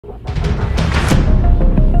Hallelujah.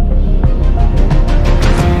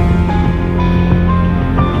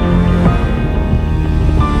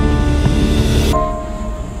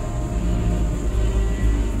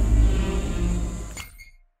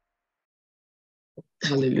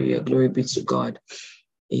 Glory be to God.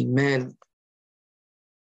 Amen.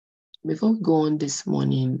 Before we go on this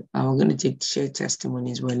morning, we're going to share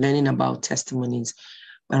testimonies. We're learning about testimonies,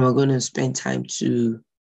 and we're going to spend time to,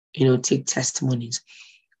 take testimonies.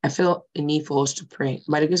 I felt a need for us to pray.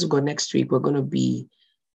 By the grace of God, next week, we're going to be,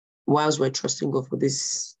 whilst we're trusting God for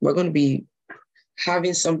this, we're going to be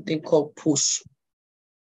having something called push.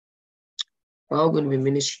 We're all going to be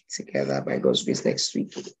ministering together by God's grace next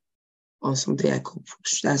week on something I call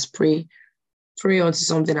push. That's pray until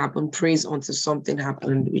something happened, praise until something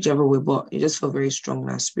happened, whichever way, but it just felt very strong in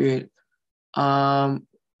our spirit.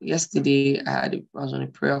 Yesterday, I was on a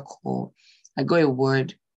prayer call. I got a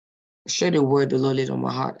word, shared a word the Lord laid on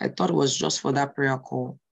my heart. I thought it was just for that prayer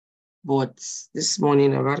call, but this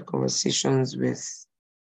morning I've had conversations with,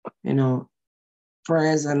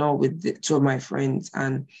 prayers and all with two of my friends,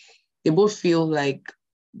 and they both feel like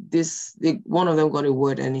one of them got a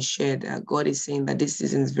word and he shared that God is saying that this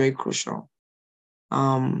season is very crucial.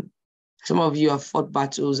 Some of you have fought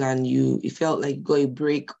battles and it felt like you got a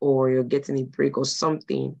break or you're getting a break or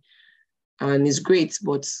something. And it's great,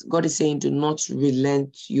 but God is saying do not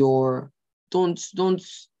relent don't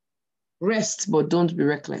rest, but don't be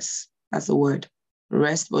reckless. That's the word.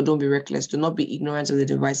 Rest, but don't be reckless. Do not be ignorant of the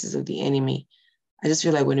devices of the enemy. I just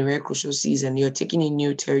feel like when a very crucial season, you're taking in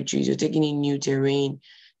new territories, you're taking in new terrain,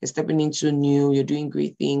 you're stepping into new, you're doing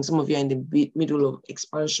great things. Some of you are in the middle of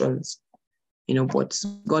expansions. But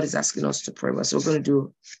God is asking us to pray. So we're going to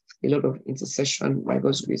do a lot of intercession by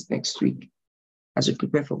God's grace next week as we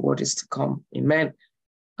prepare for what is to come. Amen.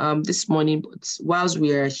 This morning, but whilst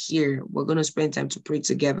we are here, we're going to spend time to pray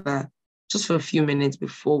together just for a few minutes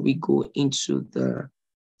before we go into the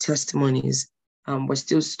testimonies. We're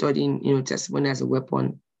still studying, testimony as a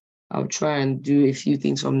weapon. I'll try and do a few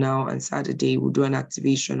things from now, and Saturday we'll do an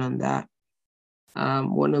activation on that.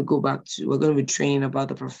 We're going to be training about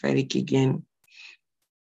the prophetic again.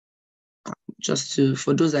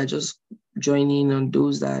 For those that are just joining and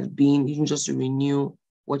those that have been, even just to renew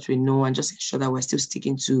what we know and just ensure that we're still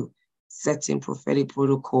sticking to certain prophetic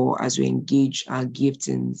protocol as we engage our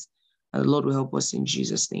giftings. And the Lord will help us in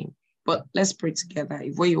Jesus' name. But let's pray together.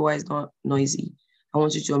 If where you are is not noisy, I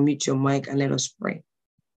want you to unmute your mic and let us pray.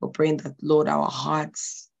 We're praying that, Lord, our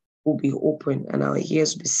hearts will be open and our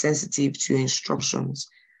ears will be sensitive to your instructions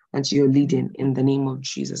and to your leading in the name of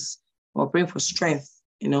Jesus. We're praying for strength.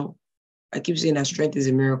 I keep saying that strength is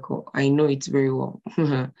a miracle. I know it very well.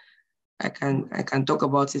 I can talk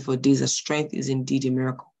about it for days. That strength is indeed a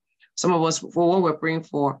miracle. Some of us, for what we're praying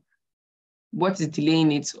for, what is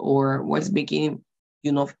delaying it or what's making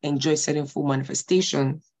enjoy certain full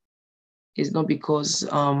manifestation is not because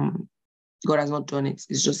God has not done it.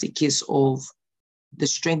 It's just a case of the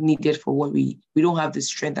strength needed for what we don't have the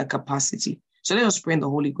strength and capacity. So let us pray in the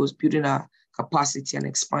Holy Ghost, building our capacity and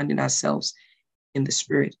expanding ourselves in the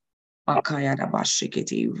Spirit. Where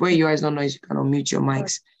you are is not noise, you can unmute your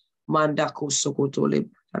mics. Mandako Sokotole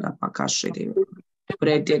Bakashede.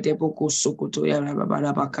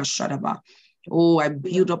 Oh, I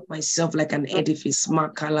build up myself like an edifice. I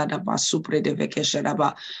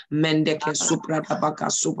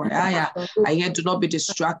hear do not be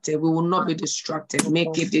distracted. We will not be distracted.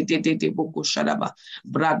 Make it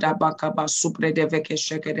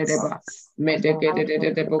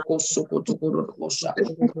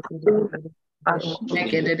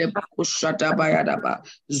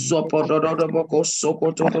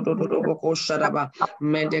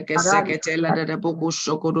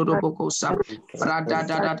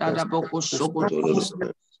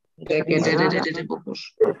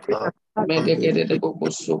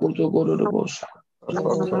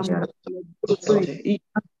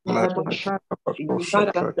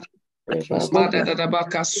Mada da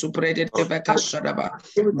baka suprede de baka shadaba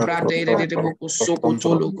brade de boko soko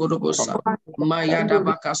tolo gorobosa maya da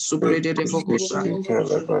baka suprede de boko sa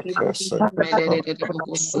mede de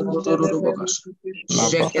boko soko tolo boko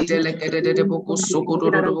jeketele de boko soko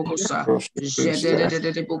tolo boko sa jede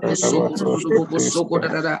de boko soko tolo boko soko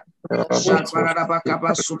da Shalpara da baka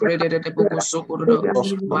ba suprede de boko soko do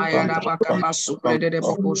maya da baka ba suprede de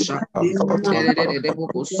boko sa de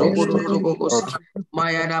boko soko tolo boko sa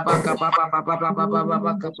Maya da baka baba baba baba baba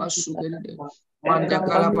baka basugele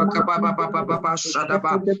Mandakala baka baba baba baba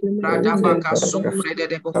shadaba rada baka suprede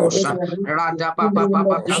de bokosha rada baba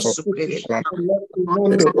baba suprede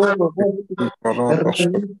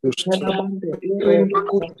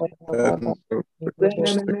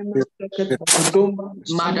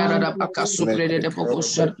Madara baka suprede de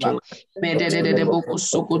bokosha medede de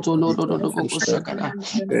bokosha kotolo do bokosha kada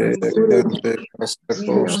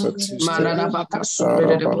Madara baka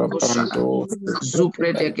suprede de bokosha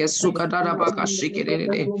suprede ke sukadara baka shikede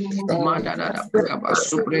de Madara baka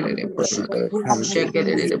suprede de bokosha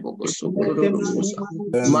shekede de bokosha do bokosha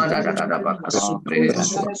Madara baka suprede de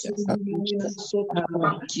bokosha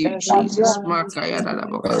Thank you, Jesus. Makaya da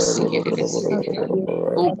baka sikede de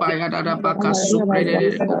Opaya da baka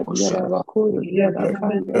suprede de bokosha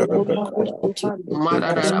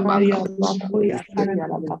Madara baka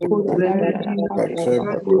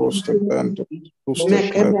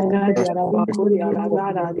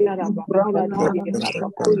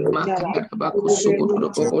Baku Sukudu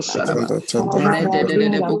Boko Shadaba,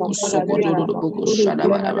 Red Boko Sukudu Boko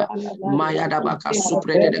Shadaba, Maya Dabaka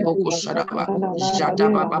Supre de Boko Shadaba,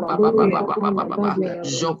 Jataba Baba,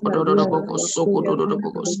 Jokodo Boko Sukudu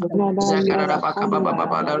Boko Zakara Baka Baba,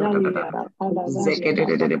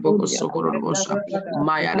 Zekede de Boko Sukudu Bosha,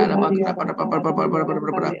 Maya Dabaka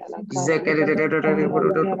Zekede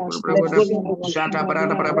Jata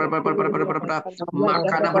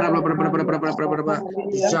Makana Jata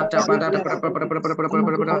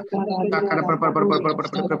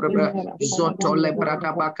Zoto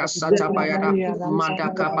lebrada baka sata bayada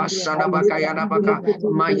madaka bashada baka yada baka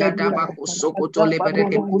mayada baku sokoto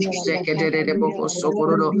lebereke zekede de boko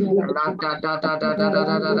sokoro rada da da da da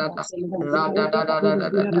da da da da rada da da da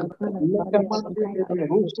da da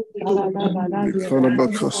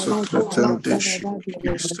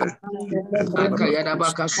Akayada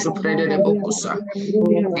baka suprede de bokusa.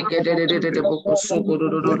 Ikede de boko sokoro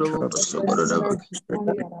do boko sokoro do baka.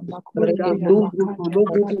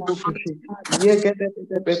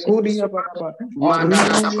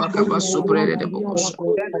 Mandara baka ba suprede de bokusa.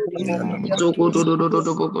 Sokoro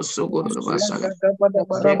do boko sokoro do basala.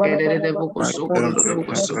 Ikede de boko sokoro do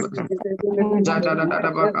boko sokoro. Jada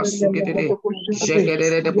da baka sukede de.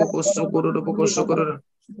 Jekede de boko sokoro do boko sokoro.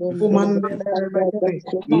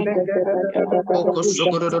 Boko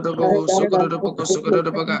sokoro do boko sokoro do boko sokoro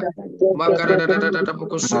do baka. Makara da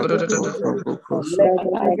boko sokoro do.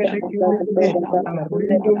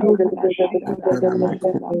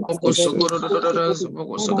 Boko sokoro do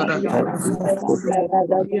boko sokoro.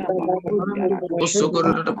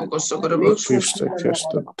 Sokoro do boko sokoro do.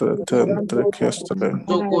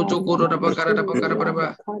 Sokoro do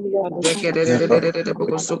baka. Jekede de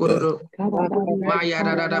boko sokoro do. Maya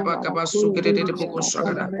da baka ba sukede de boko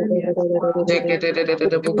sokoro. Jekede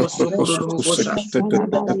de boko sokoro do boko sokoro.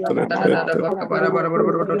 Da baka bara.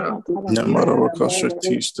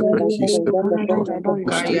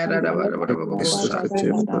 Kaya da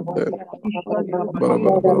boko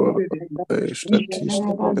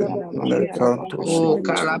Oh,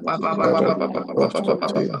 kala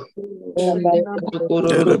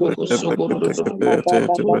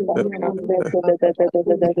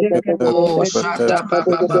Oh, shut up,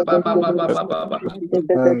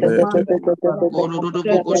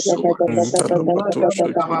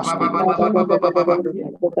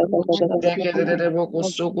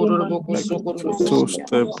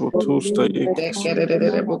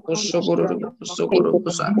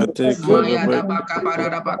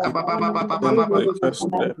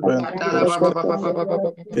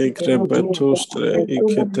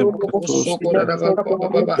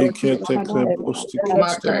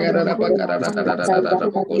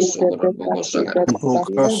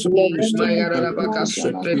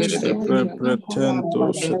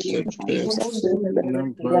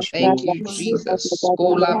 Thank you, Jesus. Thank you, Jesus.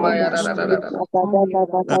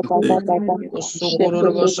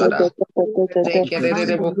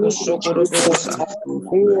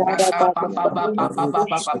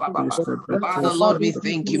 Father, Lord, we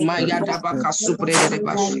thank you.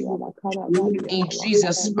 In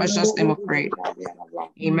Jesus' precious name of prayer.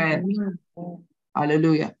 Amen.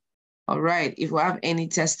 Hallelujah. All right. If you have any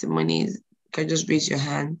testimonies, you can just raise your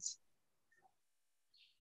hands.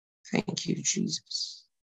 Thank you, Jesus.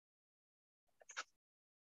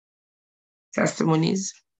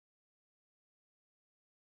 Testimonies.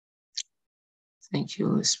 Thank you,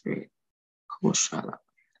 Holy Spirit. Oh,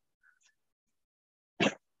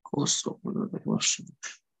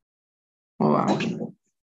 wow.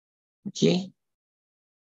 Okay.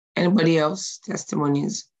 Anybody else?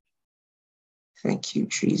 Testimonies? Thank you,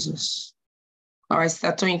 Jesus. All right,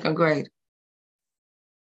 Staton, you can go ahead.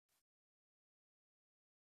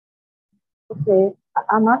 Okay,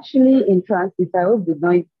 I'm actually in transit. I hope the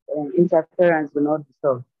noise interference will not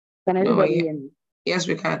disturb. Can No, everybody yeah. hear me? Yes,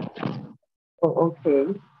 we can. Oh,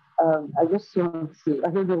 okay. I just want to, I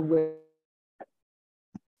don't know where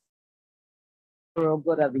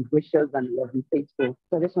God has been gracious and He has been faithful.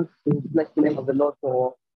 So I just want to bless the name of the Lord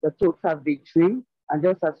for the total victory. And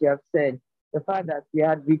just as you have said, the fact that we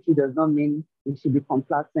had victory does not mean we should be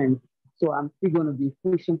complacent. So I'm still going to be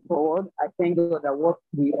pushing forward. I thank God that what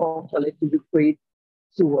we all collectively prayed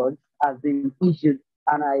towards has been issued,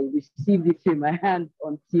 and I received it in my hand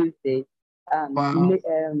on Tuesday. And Wow.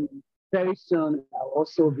 very soon I'll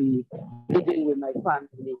also be living with my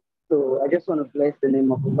family. So I just want to bless the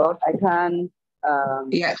name of the Lord. I can't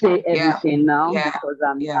Yeah, say yeah, everything now yeah, because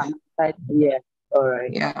yeah, I'm inside here. All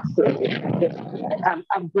right. yeah. So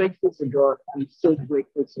I'm grateful to God. I'm so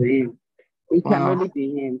grateful to Him. It can Wow. only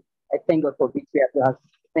be Him. I thank God for victory at last.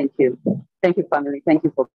 Thank you. Thank you, family. Thank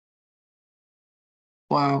you for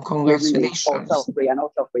Wow. raising the altar Congratulations. of prayer and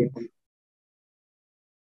altar of prayer.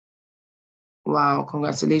 Wow.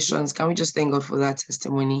 Congratulations. Can we just thank God for that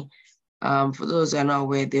testimony? For those who are not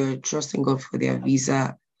aware, they're trusting God for their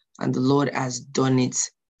visa, and the Lord has done it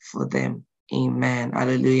for them. Amen.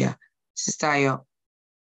 Hallelujah. Sister Ayo.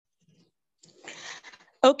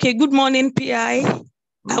 Okay, good morning, PI.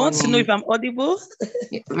 I want to know Morning. if I'm audible.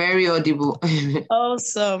 Yeah, very audible.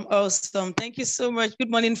 Awesome. Thank you so much.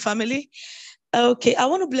 Good morning, family. Okay, I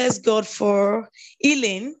want to bless God for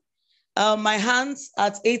healing. My hands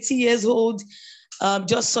at 80 years old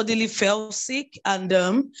just suddenly fell sick,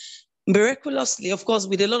 and miraculously, of course,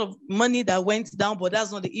 with a lot of money that went down, but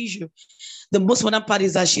that's not the issue. The most important part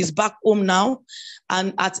is that she's back home now,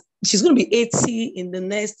 and she's going to be 80 in the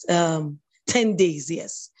next 10 days.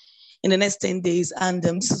 Yes, in the next 10 days. And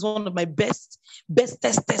this is one of my best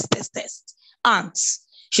test aunts.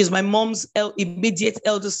 She's my mom's immediate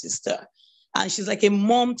elder sister. And she's like a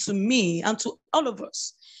mom to me and to all of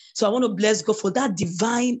us. So I want to bless God for that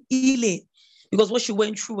divine healing, because what she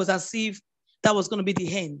went through was as if that was going to be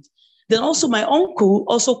the end. Then also my uncle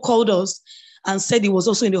also called us and said he was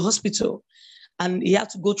also in the hospital and he had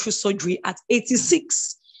to go through surgery at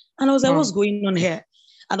 86. And I was like, what's going on here?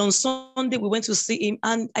 And on Sunday, we went to see him,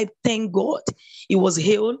 and I thank God he was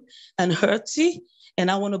healed and healthy. And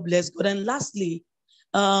I want to bless God. And lastly,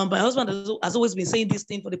 my husband has always been saying this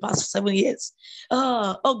thing for the past 7 years.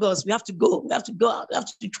 August, we have to go. We have to go out. We have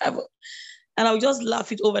to travel. And I would just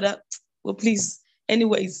laugh it over that. Well, please,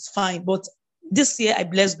 anyway, it's fine. But this year, I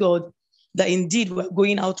bless God that indeed we're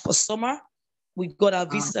going out for summer. We got our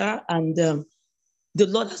visa, and the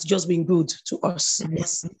Lord has just been good to us.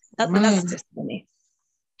 Yes, that's the testimony.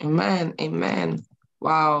 Amen. Amen.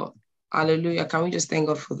 Wow. Hallelujah. Can we just thank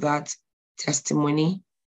God for that testimony?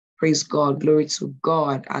 Praise God. Glory to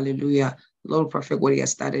God. Hallelujah. Lord, perfect what He has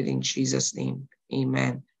started in Jesus' name.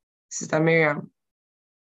 Amen. Sister Miriam.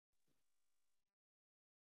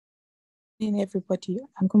 Good morning, everybody.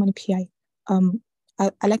 I'm good morning, PI.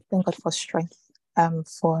 I like to thank God for strength,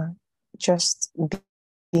 for just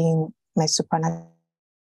being my supernatural.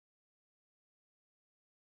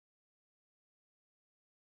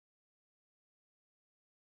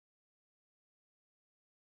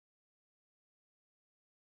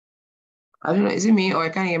 I don't know. Is it me or I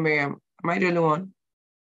can't hear Miriam? Am I the only one?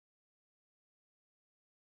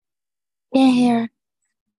 Yeah, here.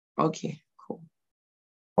 Okay, cool.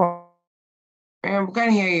 Miriam, we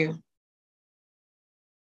can't hear you.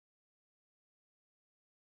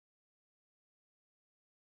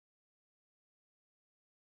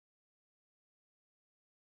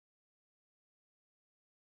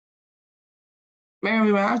 Miriam,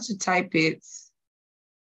 you might have to type it.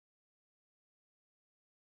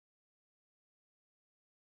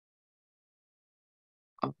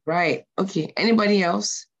 All right. Okay. Anybody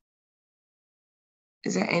else?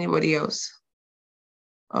 Is there anybody else?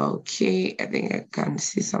 Okay. I think I can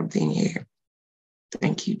see something here.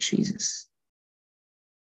 Thank you, Jesus.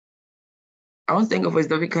 I want to thank God for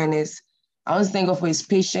His loving kindness. I want to thank God for His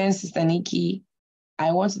patience, Sister Nikki.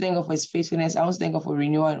 I want to thank God for His faithfulness. I want to thank God for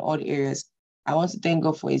renewal in all areas. I want to thank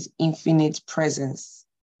God for His infinite presence.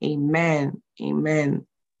 Amen. Amen.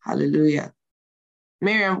 Hallelujah.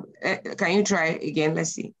 Miriam, can you try again?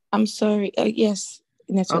 Let's see. I'm sorry. Yes.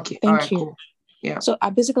 Network. Okay. Thank All right, you. cool. Yeah. So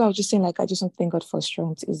basically, I was just saying, I just want to thank God for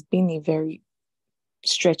strength. It's been a very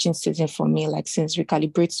stretching season for me, since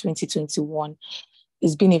Recalibrate 2021.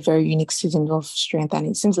 It's been a very unique season of strength. And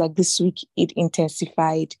it seems like this week it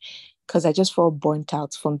intensified because I just felt burnt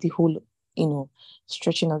out from the whole,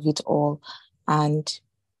 stretching of it all. And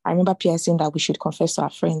I remember Pierre saying that we should confess to our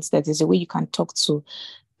friends that there's a way you can talk to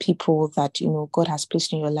people that, God has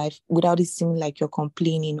placed in your life without it seeming like you're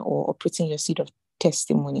complaining or operating your seed of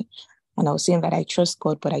testimony. And I was saying that I trust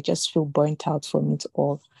God, but I just feel burnt out from it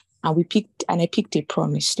all. And I picked a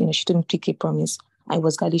promise. She didn't pick a promise. I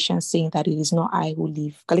was Galatians saying that it is not I who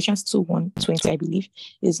live. Galatians 2:1-20, I believe.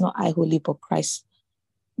 It is not I who live, but Christ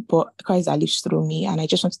that lives through me. And I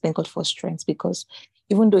just want to thank God for strength, because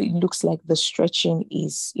even though it looks like the stretching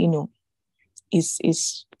is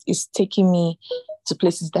taking me to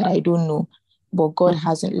places that I don't know, but God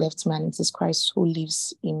hasn't left me, and it is Christ who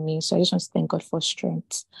lives in me. So I just want to thank God for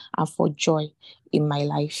strength and for joy in my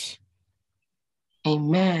life.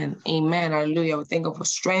 Amen. Amen. Hallelujah. We thank God for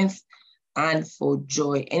strength and for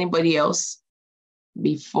joy. Anybody else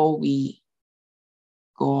before we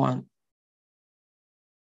go on?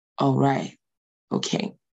 All right.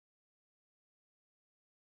 Okay.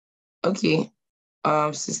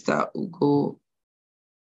 Sister Ugo,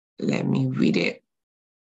 let me read it.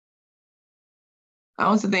 I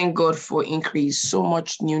want to thank God for increase, so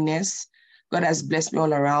much newness. God has blessed me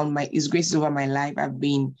all around. His grace is over my life. I've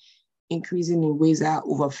been increasing in ways that are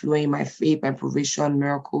overflowing my faith and provision,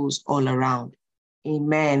 miracles all around.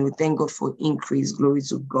 Amen. We thank God for increase. Glory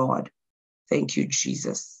to God. Thank you,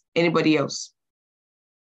 Jesus. Anybody else?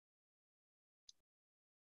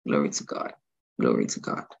 Glory to God. Glory to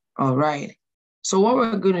God. All right. So what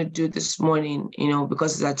we're going to do this morning,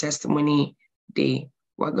 because it's our testimony day,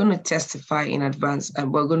 we're going to testify in advance,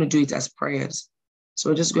 and we're going to do it as prayers. So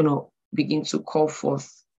we're just going to begin to call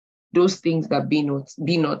forth those things that be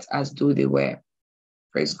not as though they were.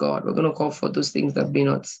 Praise God. We're going to call for those things that be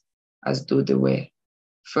not as though they were.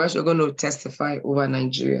 First, we're going to testify over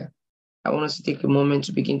Nigeria. I want us to take a moment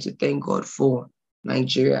to begin to thank God for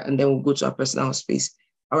Nigeria, and then we'll go to our personal space.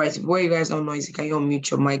 All right, before you guys are noisy, can you unmute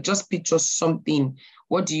your mic? Just picture something.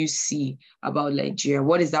 What do you see about Nigeria?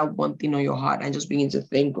 What is that one thing on your heart? And just begin to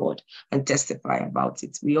thank God and testify about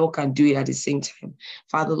it. We all can do it at the same time.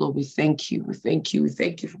 Father, Lord, we thank you. We thank you. We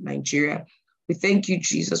thank you for Nigeria. We thank you,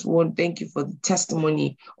 Jesus. We want to thank you for the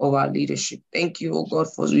testimony of our leadership. Thank you, oh God,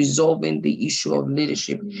 for resolving the issue of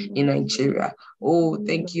leadership in Nigeria. Oh,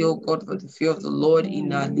 thank you, oh God, for the fear of the Lord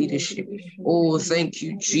in our leadership. Oh, thank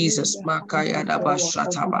you, Jesus.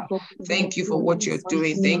 Thank you for what you're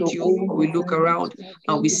doing. Thank you. We look around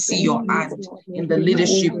and we see your hand in the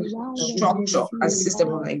leadership structure and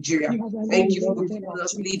system of Nigeria. Thank you for giving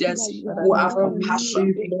us leaders who have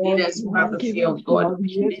compassion, leaders who have the fear of God,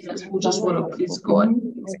 leaders who just want to please God.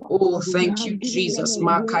 Oh, thank you, Jesus.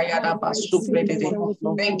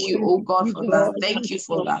 Thank you, oh God, for that. Thank you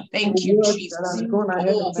for that. Thank you, Jesus.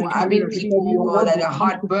 Oh, for having people, oh God, that their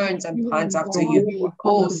heart burns and pants after you.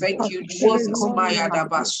 Oh, thank you, Jesus.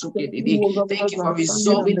 Thank you for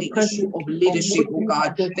resolving the issue of leadership, oh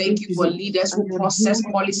God. Thank you for leaders who process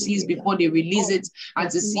policies before they release it, and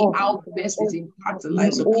to see how best it impacts the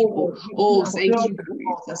lives of people. Oh, thank you,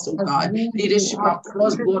 Jesus, oh God. Leadership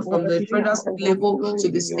across board, from the federal level to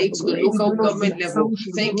the state to the local government level.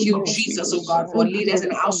 Thank you, Jesus, oh God, for leaders in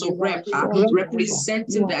the House of Rep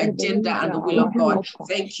representing the agenda and the will of God.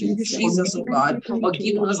 Thank you, Jesus, oh God, for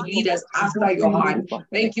giving us leaders after your heart.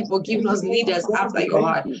 Thank you for giving us leaders after your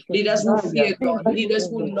heart. Leaders who fear God, leaders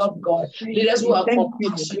who love God, leaders who are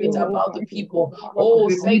compassionate about the people. Oh,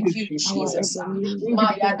 thank you, Jesus.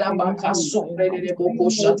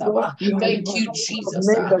 Thank you, Jesus.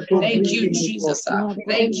 Thank you, Jesus.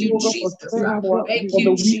 Thank you, Jesus. Thank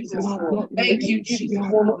you, Jesus. Thank you, Jesus.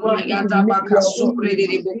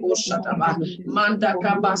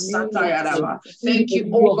 Thank you,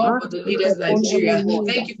 oh God, for the leaders in Nigeria.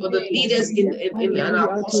 Thank you for the leaders in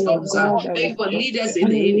our customs. Thank you for leaders in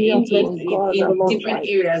different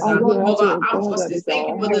areas of our armed forces. Thank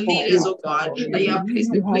you for the leaders, oh God, that you have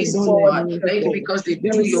placed in places, oh God. Thank you because they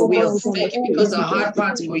do your will. Thank you because the hard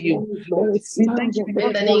part for you.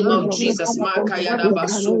 In the name of Jesus. Oh,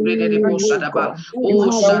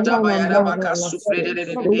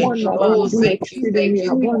 thank you, thank you,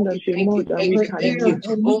 thank you, thank you, thank you.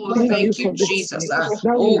 Oh, thank you, Jesus.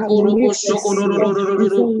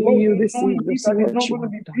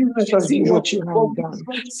 See what you have done.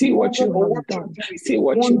 See what you have done. See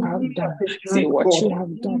what you have done. See what you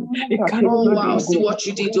have done. Oh, wow. See what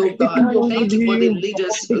you did, oh God. Thank you for the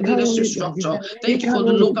leadership structure. Thank you for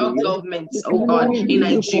the local governments, oh God, in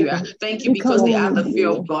Nigeria. Thank you because they have the fear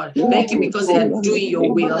of God. Thank Thank you because they are doing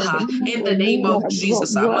your will. In the name of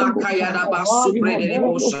Jesus.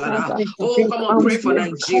 Oh, come on, pray for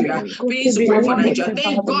Nigeria. Please pray for Nigeria.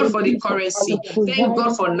 Thank God for the currency. Thank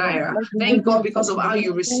God for Naira. Thank God because of how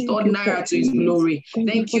you restored Naira to his glory.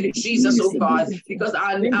 Thank you, Jesus, oh God, because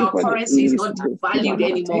our currency is not valued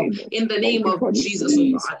anymore. In the name of Jesus,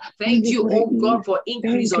 oh God. Thank you, oh God, for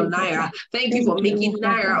increase on Naira. Thank you for making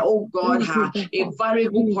Naira, oh God, a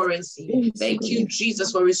variable currency. Thank you,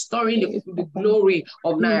 Jesus, for restoring the glory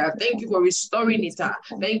of Naira. Thank you for restoring it.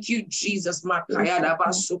 Thank you, Jesus.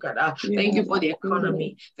 Thank you for the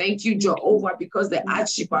economy. Thank you, Jehovah, because the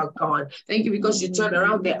hardship are gone. Thank you because you turned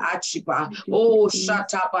around the hardship. Oh,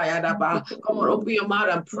 shut up. Come on, open your mouth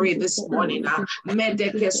and pray this morning.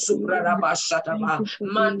 Medeke supradaba shataba.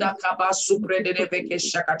 Manda kaba supredeveke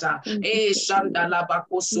shakata. Eh, shandala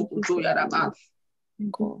bako sukutu yadaba.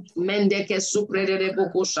 Mendeke supredere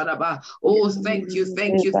boko shadaba. Oh, thank you,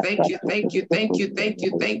 thank you, thank you, thank you, thank you, thank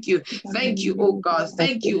you, thank you, thank you, oh God,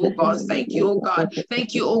 thank you, oh God, thank you, oh God,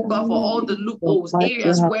 thank you, oh God, for all the loopholes,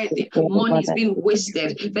 areas where the money is being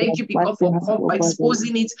wasted. Thank you because for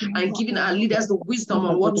exposing it and giving our leaders the wisdom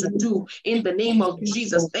on what to do in the name of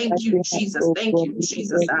Jesus. Thank you, Jesus. Thank you,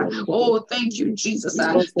 Jesus. Oh, thank you, Jesus.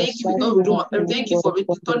 Thank you because thank you for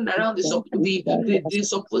turning around the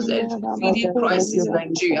supposed feeding crisis in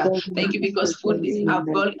Nigeria. Thank you because food is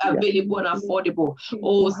available and affordable.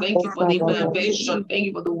 Oh, thank you for the intervention. Thank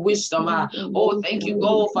you for the wisdom. Oh, thank you,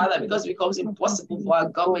 God, Father, because it becomes impossible for our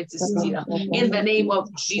government to steal. In the name of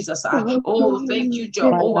Jesus. Oh, thank you,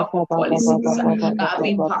 Jehovah, for policies that have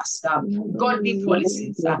been passed. Godly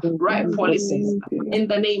policies, right policies. In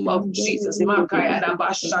the name of Jesus.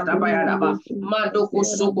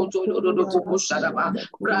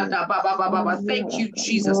 Thank you,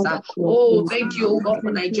 Jesus. Oh, thank you, oh God,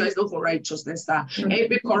 for Nigeria, not for righteousness.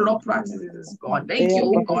 Every corrupt practice is gone. Thank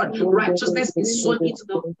you, oh God. Righteousness is sown into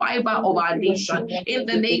the fiber of our nation. In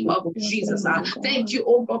the name of Jesus. Thank you,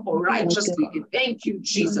 oh God, for righteous living. Thank you,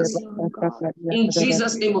 Jesus. In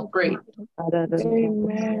Jesus' name we pray.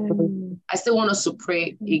 Amen. I still want us to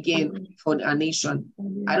pray again for our nation.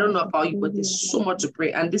 I don't know about you, but there's so much to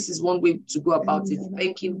pray. And this is one way to go about it,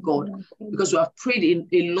 thanking God. Because we have prayed in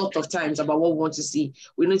a lot of times about what we want to see.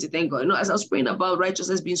 We need to thank God. You know, as I was praying about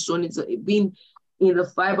righteousness being sown into being in the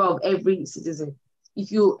fiber of every citizen,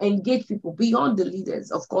 if you engage people beyond the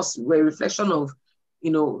leaders, of course, we're a reflection of,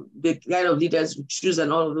 you know, the kind of leaders we choose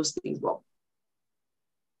and all of those things. But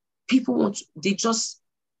people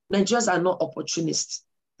Nigerians are not opportunists,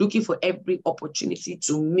 looking for every opportunity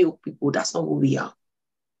to milk people. That's not who we are.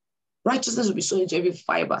 Righteousness will be sown into every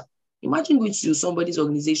fiber. Imagine going to somebody's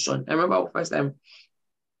organization. I remember the first time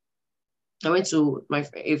I went to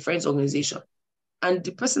a friend's organization, and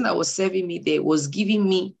the person that was serving me there was giving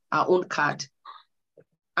me her own card.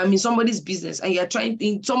 I'm in somebody's business, and you're trying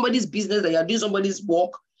in somebody's business that you're doing somebody's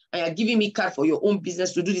work, and you're giving me card for your own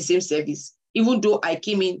business to do the same service, even though I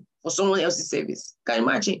came in for someone else's service. Can you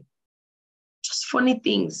imagine? Just funny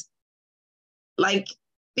things. Like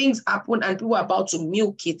things happen and people are about to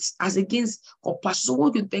milk it as against compassion. So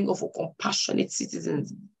what do you think of for compassionate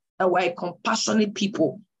citizens? That we're compassionate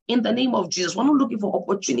people. In the name of Jesus, we're not looking for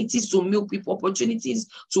opportunities to milk people, opportunities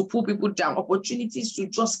to pull people down, opportunities to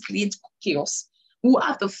just create chaos. We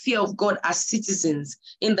have the fear of God as citizens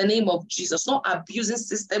in the name of Jesus, not abusing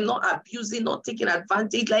system, not abusing, not taking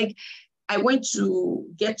advantage. Like I went to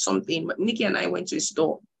get something. Nikki and I went to a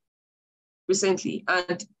store recently,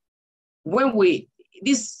 and when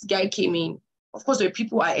this guy came in, of course, there were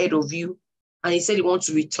people ahead of you, and he said he wants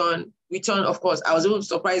to return. Of course, I was a little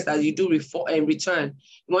surprised that you do return.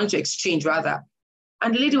 You want to exchange rather.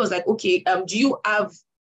 And the lady was like, okay, do you have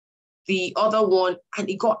the other one? And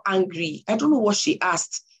he got angry. I don't know what she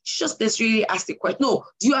asked. She just necessarily asked the question. No,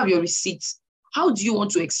 do you have your receipts? How do you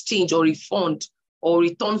want to exchange or refund or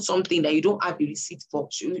return something that you don't have a receipt for?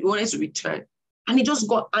 You wanted to return. And he just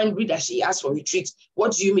got angry that she asked for retreat.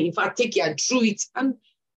 What do you mean? If I take it and threw it. And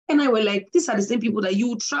I were like, these are the same people that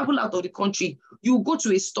you travel out of the country. You go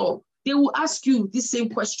to a store. They will ask you this same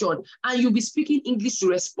question. And you'll be speaking English to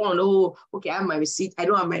respond. Oh, okay, I have my receipt. I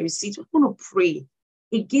don't have my receipt. We're going to pray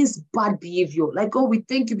against bad behavior. Like, God, we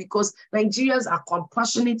thank you because Nigerians are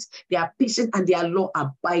compassionate, they are patient, and they are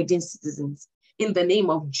law-abiding citizens. in the name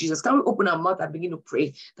of Jesus. Can we open our mouth and begin to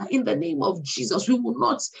pray that in the name of Jesus, we will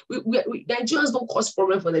not, Nigerians don't cause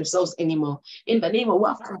problem for themselves anymore. In the name of, we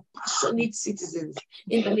have compassionate citizens.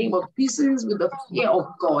 In the name of citizens with the fear of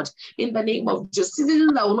God. In the name of just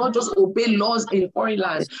citizens that will not just obey laws in foreign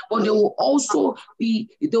land, but they will also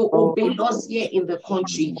they'll obey laws here in the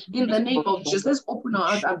country. In the name of Jesus, let's open our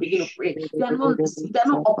heart and begin to pray. They're not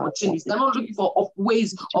opportunists. They're not looking for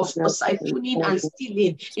ways of siphoning and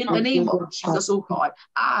stealing. In the name of Jesus, oh God.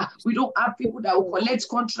 We don't have people that will collect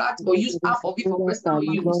contracts but use half of it for personal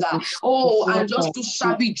use. And just do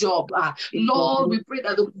shabby job. Lord, we pray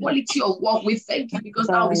that the quality of work, we thank you because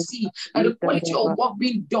now we see that the quality of work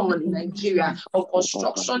being done in Nigeria, from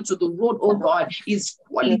construction to the road, oh God, is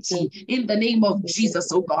quality in the name of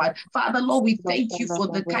Jesus, oh God. Father, Lord, we thank you for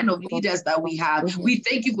the kind of leaders that we have. We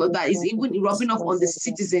thank you for that. It's even rubbing off on the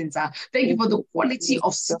citizens. Thank you for the quality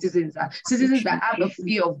of citizens. Citizens that have the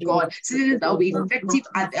fear of God. Citizens that will be effective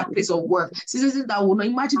at their place of work. Citizens that will not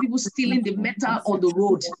imagine people stealing the metal on the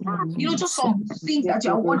road. Just some things that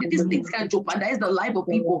you are wanting. These things can jeopardize the life of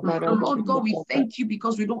people. And Lord God, we thank you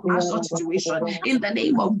because we don't have such situation. In the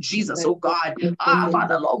name of Jesus, oh God.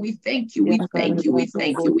 Father, Lord, we thank you. We thank you. We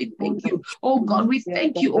thank you. We thank you. Oh God, we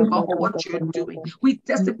thank you, oh God, for what you're doing. We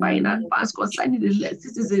testify in advance concerning the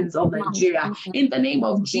citizens of Nigeria. In the name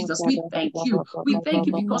of Jesus, we thank you. We thank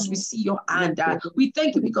you because we see your hand. We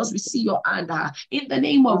thank you because we see your hand. In the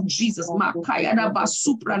name of Jesus.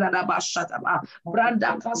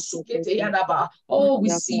 Oh, we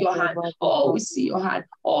see your hand. Oh, we see your hand.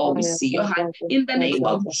 Oh, we see your hand. In the name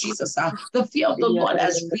of Jesus. The fear of the Lord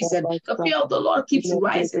has risen. The fear of the Lord keeps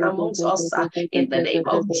rising amongst us. In the name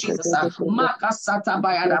of Jesus.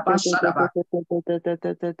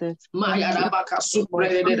 Mayarabaka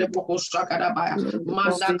suprede boko shakadabaya.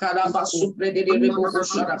 Mandakaraba suprede boko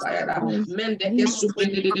shakadabaya. Mendeke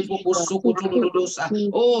suprede boko sokoturudosa.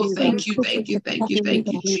 Oh, thank you, thank you, thank you,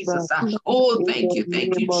 thank you, Jesus. Oh, thank you,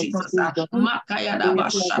 Jesus. Makayadaba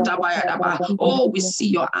shatabayadaba. Oh, we see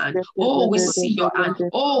your hand. Oh, we see your hand.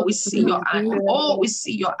 Oh, we see your hand. Oh, we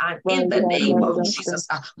see your hand. In the name of Jesus.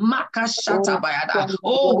 Makashatabayada.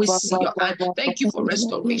 Oh, we see your hand. Thank you for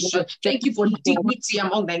restoration. Thank you for dignity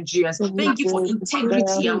among Nigerians. Thank you for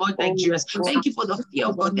integrity among Nigerians. Thank you for the fear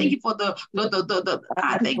of God. Thank you for the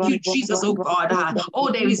thank you, Jesus, oh God.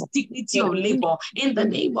 Oh, there is dignity of labor in the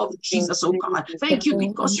name of Jesus, oh God. Thank you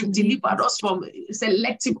because you've delivered us from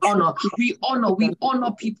selective honor. We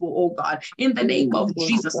honor people, oh God, in the name of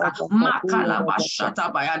Jesus. Makalaba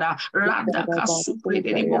shatabayada, radaka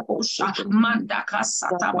supredebokosha, mandaka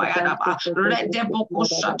satabayada, redeboko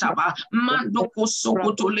shataba, mandoko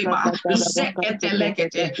sokotoleba,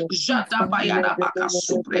 zeketelekete, jatabayada baka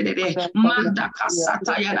supredede, mandaka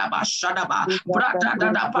satayada bashadaba,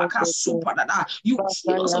 bradada baka supadada. You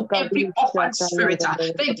heal us of every orphan spirit.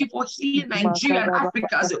 Thank you for healing Nigeria and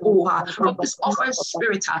Africa as a whole from this orphan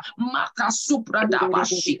spirit. Maka supradaba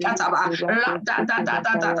shikataba,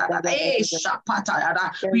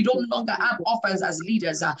 we don't longer have orphans as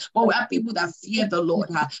leaders, but we have people that fear the Lord.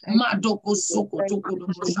 Madoko soko toko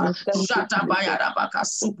dosha, jata bayada baka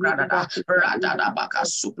supradada, radada baka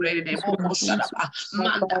suprede boko shadaba,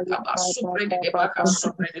 mandaka ba suprede baka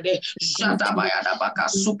suprede, jata bayada baka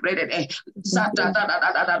suprede, zata da da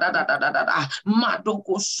da da da da da da da da,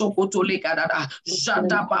 madoko soko toleka da da,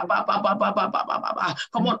 jata ba ba ba ba ba ba ba ba ba.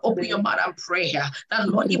 Come on, open your mouth and pray here. That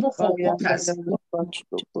Lord, even for workers,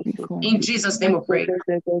 in Jesus' name we pray.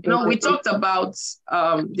 We talked about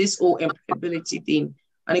this whole employability thing,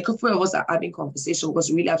 and a couple of us are having conversation because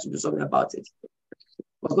we really have to do something about it.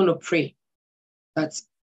 We're going to pray that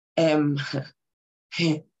I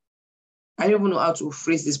don't even know how to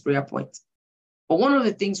phrase this prayer point. But one of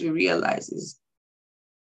the things we realize is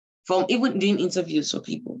from even doing interviews for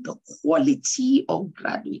people, the quality of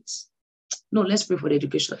graduates. No, let's pray for the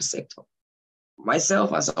educational sector.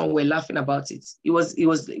 Myself and someone were laughing about it. It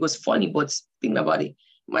was funny, but thinking about it.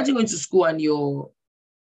 Imagine going to school and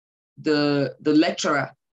the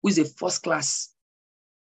lecturer who is a first class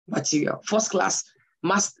material, first class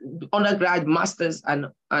undergrad, masters and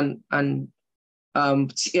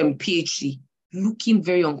PhD, looking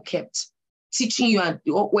very unkempt, teaching you and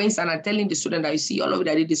telling the student that you see all of it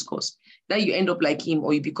that they discuss, that you end up like him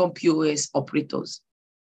or you become POS operators.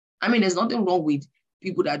 I mean, there's nothing wrong with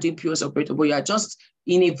people that are doing POS operator, but you're just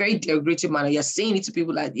in a very derogatory manner. You're saying it to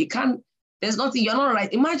people like you can't, there's nothing, you're not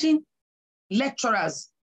right. Imagine lecturers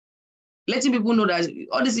letting people know that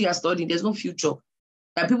all this you're studying, there's no future.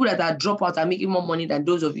 That people that are drop out are making more money than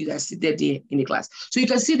those of you that sit there in the class. So you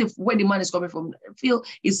can see where the man is coming from. I feel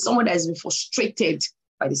it's someone that has been frustrated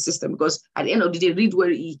by the system, because at the end of the day, read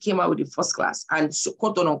where he came out with the first class, and so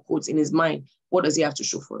quote unquote in his mind, what does he have to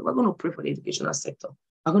show for it? We're going to pray for the educational sector.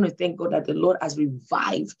 We're going to thank God that the Lord has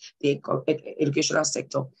revived the educational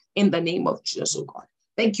sector in the name of Jesus, oh God.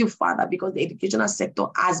 Thank you, Father, because the educational sector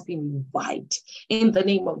has been revived in the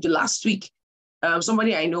name of the last week.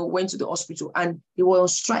 Somebody I know went to the hospital and they were on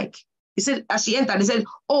strike. He said, as she entered, they said,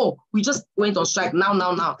 oh, we just went on strike now.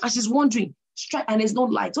 And she's wondering, strike and there's no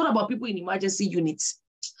light. What about people in emergency units?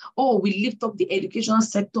 Oh, we lift up the educational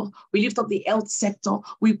sector. We lift up the health sector.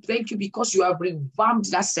 We thank you because you have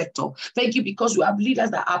revamped that sector. Thank you because you have leaders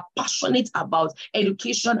that are passionate about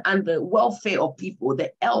education and the welfare of people,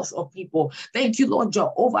 the health of people. Thank you, Lord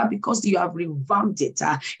Jehovah, because you have revamped it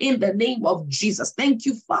in the name of Jesus. Thank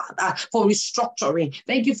you, Father, for restructuring.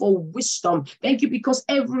 Thank you for wisdom. Thank you because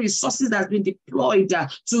every resources that has been deployed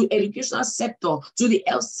to educational sector, to the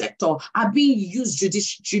health sector, are being used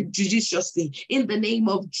judiciously in the name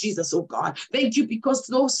of Jesus, oh God. Thank you because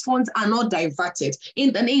those funds are not diverted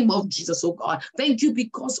in the name of Jesus, oh God. Thank you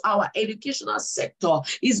because our educational sector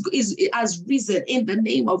has risen in the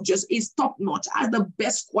name of Jesus, is top notch, has the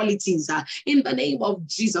best qualities in the name of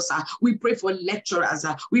Jesus. We pray for lecturers,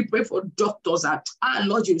 we pray for doctors.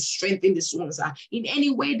 Lord, you strengthen these ones. In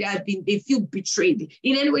any way they feel betrayed,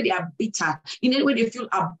 in any way they are bitter, in any way they feel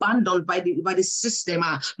abandoned by the system.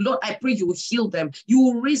 Lord, I pray you will heal them, you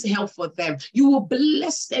will raise help for them, you will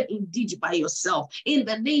bless them indeed by yourself in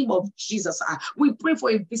the name of Jesus. We pray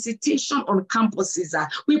for a visitation on campuses.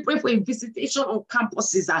 We pray for a visitation on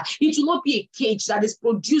campuses. It will not be a cage that is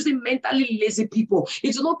producing mentally lazy people.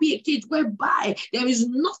 It will not be a cage whereby there is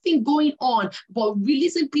nothing going on but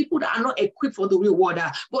releasing people that are not equipped for the real world.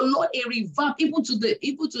 But Lord, a revamp even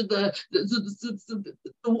to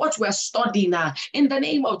what we're studying in the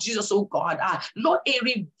name of Jesus, oh God. Lord, a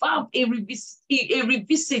revamp, a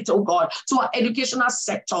revisit, oh God, to our educational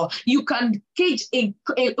sector. You can gauge a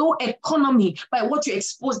economy by what you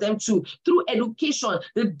expose them to. Through education,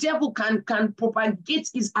 the devil can propagate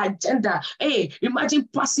his agenda. Hey, imagine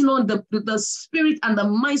passing on the spirit and the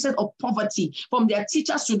mindset of poverty from their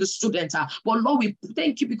teachers to the students. But Lord, we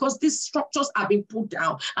thank you because these structures have been put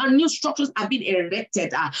down and new structures have been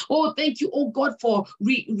erected. Oh, thank you, oh God, for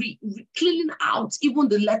cleaning out even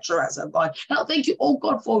the lecturers, oh God. Thank you, oh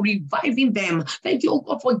God, for reviving them. Thank you, oh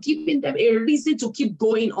God, for giving them a reason to keep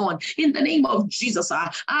going on in the name of Jesus.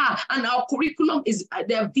 And our curriculum is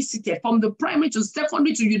they are visited from the primary to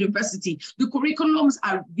secondary to university. The curriculums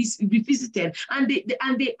are revisited and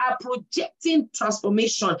they are projecting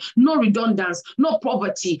transformation, no redundance, no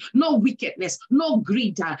poverty, no wickedness, no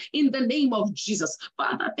greed in the name of Jesus.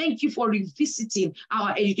 Father, thank you for revisiting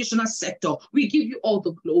our educational sector. We give you all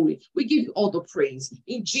the glory. We give you all the praise.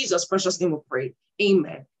 In Jesus' precious name we pray.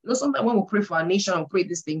 Amen. You know, sometimes when we pray for our nation and pray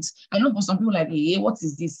these things, I know for some people like, hey, what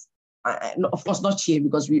is this? No, of course, not here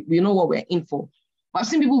because we know what we're in for. But I've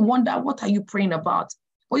seen people wonder, what are you praying about?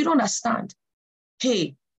 But you don't understand.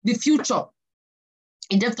 Hey, the future.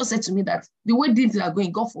 A doctor said to me that the way things are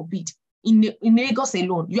going, God forbid, in Lagos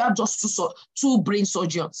alone, you have just two brain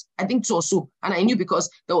surgeons. I think two or so. And I knew because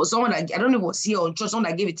there was someone that, I don't know if it was here or just someone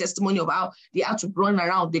that gave a testimony of how they had to run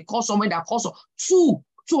around. They call someone that calls two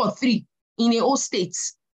or three in a whole state.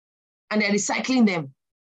 And they're recycling them.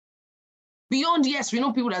 Beyond, yes, we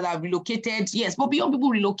know people that are relocated, yes, but beyond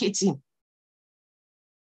people relocating.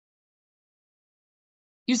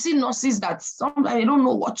 You see nurses that sometimes they don't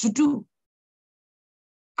know what to do.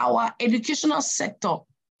 Our educational sector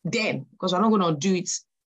then, because we're not going to do it,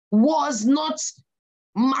 was not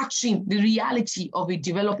matching the reality of a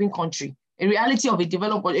developing country, a reality of a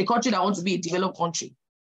country that wants to be a developed country.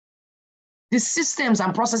 The systems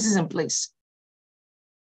and processes in place.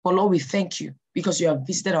 But Lord, we thank you because you have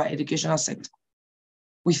visited our educational sector.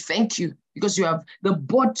 We thank you because you have the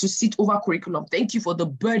board to sit over curriculum. Thank you for the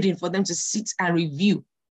burden for them to sit and review.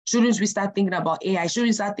 Shouldn't we start thinking about AI? Shouldn't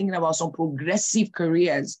we start thinking about some progressive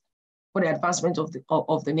careers for the advancement of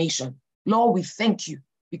the nation? Lord, we thank you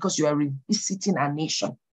because you are revisiting our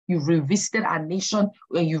nation. You've revisited our nation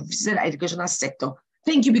when you visited our educational sector.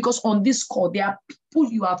 Thank you because on this call, there are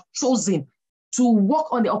people you have chosen to work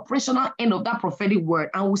on the operational end of that prophetic word,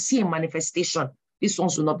 and we'll see a manifestation. These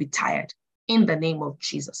ones will not be tired. In the name of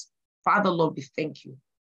Jesus. Father, Lord, we thank you.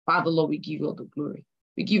 Father, Lord, we give you all the glory.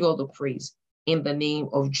 We give you all the praise. In the name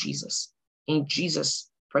of Jesus. In Jesus'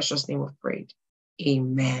 precious name we've prayed.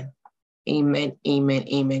 Amen. Amen. Amen.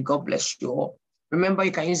 Amen. God bless you all. Remember,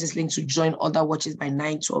 you can use this link to join other watches by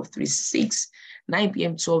 9, 12, 3, 6, 9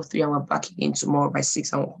 p.m., 12, 3, and we're back again tomorrow by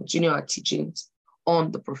 6, and we'll continue our teachings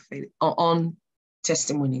on the prophetic, on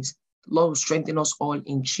testimonies. The Lord will strengthen us all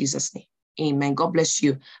in Jesus' name. Amen. God bless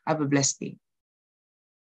you. Have a blessed day.